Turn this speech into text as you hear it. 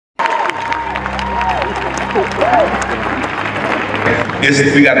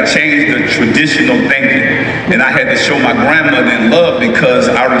We got to change the traditional thinking. And I had to show my grandmother in love because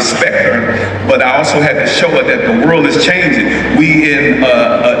I respect her, but I also had to show her that the world is changing. We in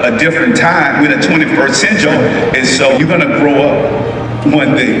a different time. We're in the 21st century, and so you're going to grow up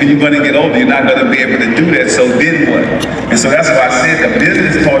one day, and you're going to get older. You're not going to be able to do that, so then what? And so that's why I said the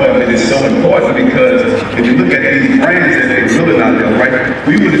business part of it is so important, because if you look at these brands that they're building out there, right,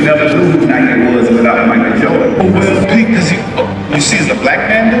 we would have never knew who Nike was without Michael Jordan. Well, because you see, is a black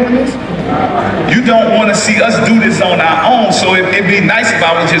man doing this? You don't want to see us do this on our own, so it'd be nice if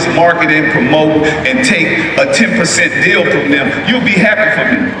I would just market and promote and take a 10% deal from them. You'll be happy for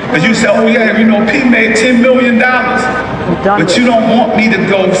me. Because you say, oh yeah, you know, P made $10 million. But you don't want me to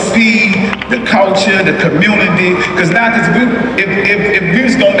go feed the culture, the community, because now if we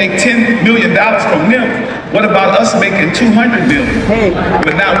was going to make $10 million from them, what about us making $200 million? Hey.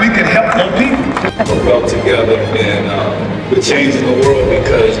 But now we can help more people. We're well together, and we're changing the world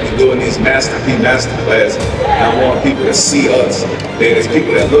because we're doing these master classes. And I want people to see us. There's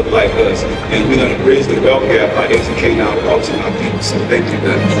people that look like us, and we're going to bridge the wealth gap by educating our culture and our people. So thank you,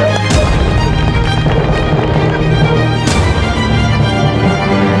 guys.